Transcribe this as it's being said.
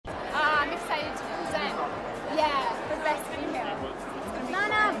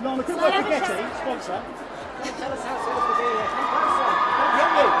we couldn't work get any sponsor. Tell us how it feels to be here.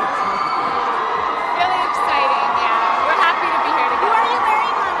 Really exciting, yeah. We're happy to be here together. Who are you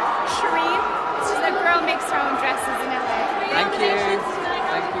wearing, Lana? Shereen. She's a girl makes her own dresses in LA. Thank you.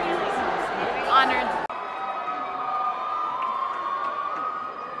 Thank you. Honored.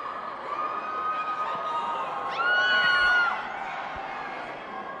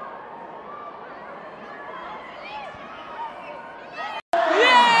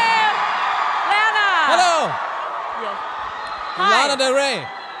 Lana Del Rey.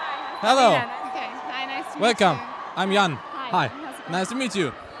 Hello. Okay. Hi, nice to meet Welcome. you. I'm Jan. Hi. Hi. Nice to meet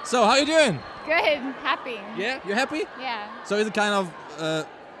you. So, how are you doing? Good. Happy. Yeah. You happy? Yeah. So, is it kind of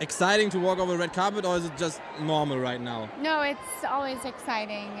exciting to walk over the red carpet, or is it just normal right now? No, it's always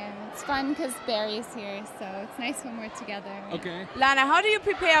exciting and it's fun because Barry's here, so it's nice when we're together. Okay. Lana, how do you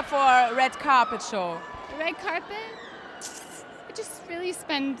prepare for a red carpet show? The red carpet. I just really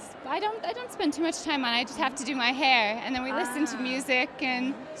I don't spend too much time on it. I just have to do my hair, and then we listen to music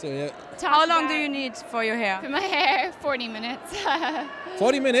and So, yeah. talk. How long about do you need for your hair? For my hair? 40 minutes.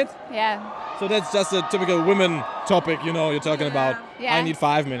 40 minutes? Yeah. So, that's just a typical women topic, you know, you're talking about. Yeah. I need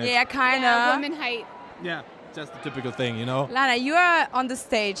 5 minutes. Yeah, kind Yeah, of. woman height. Yeah. Just the typical thing, you know. Lana, you are on the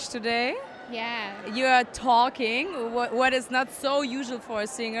stage today. Yeah. You are talking, what is not so usual for a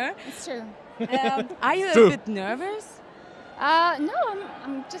singer. It's true. Are you True. a bit nervous? No,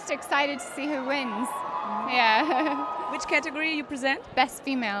 I'm just excited to see who wins. Yeah. Which category you present? Best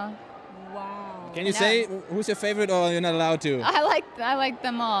female. Wow. Can you say who's your favorite, or you're not allowed to? I like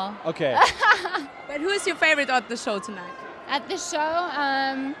them all. Okay. But who is your favorite at the show tonight? At the show,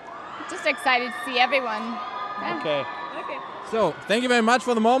 just excited to see everyone. Yeah. Okay. Okay. So, thank you very much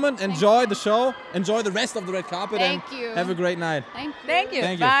for the moment. Enjoy the show. Enjoy the rest of the red carpet. Thank and you. Have a great night. Thank you. Thank you.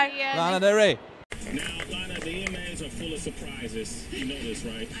 Thank you. Bye. Yeah. Lana Del Rey. Now, Lana, the EMAs are full of surprises. You know this,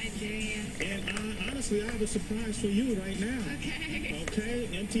 right? I do, yeah. And honestly, I have a surprise for you right now. Okay. Okay?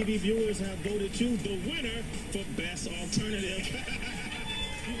 MTV viewers have voted you the winner for Best Alternative.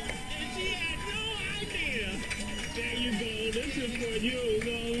 And she had no idea. There you go. This is for you.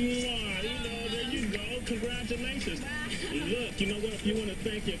 There you go. Congratulations. Look, you know what? If you want to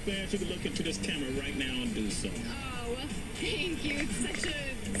thank your fans, you can look into this camera right now and do so. Oh, well, thank you. It's such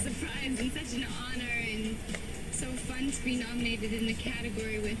a surprise and such an honor and so fun to be nominated in the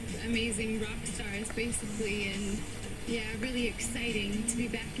category with amazing rock stars, basically. And yeah, really exciting to be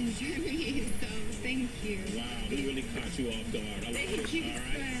back in Germany. So thank you. Wow, they really caught you off guard. I love Thank it. you All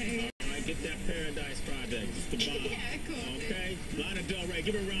right.